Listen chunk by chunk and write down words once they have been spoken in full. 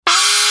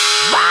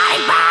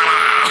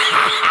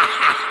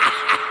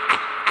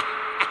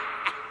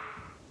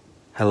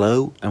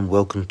Hello and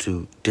welcome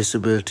to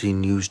Disability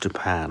News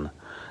Japan,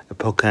 a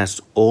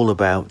podcast all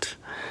about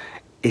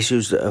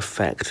issues that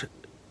affect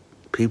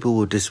people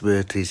with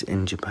disabilities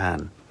in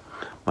Japan.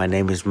 My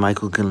name is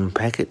Michael Gillen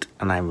Peckett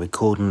and I'm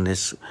recording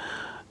this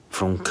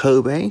from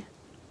Kobe,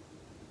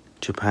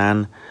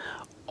 Japan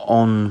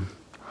on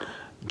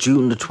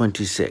June the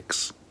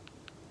 26th.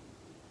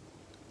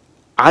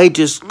 I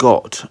just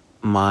got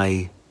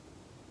my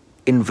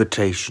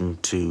invitation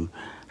to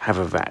have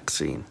a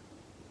vaccine.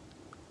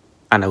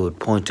 And I would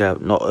point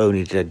out, not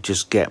only did I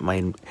just get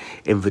my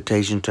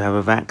invitation to have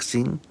a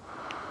vaccine,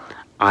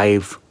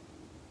 I've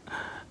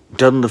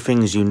done the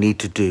things you need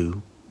to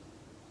do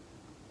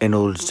in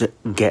order to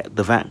get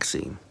the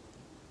vaccine.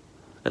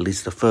 At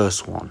least the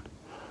first one.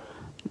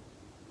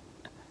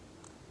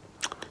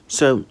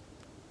 So,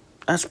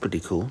 that's pretty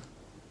cool.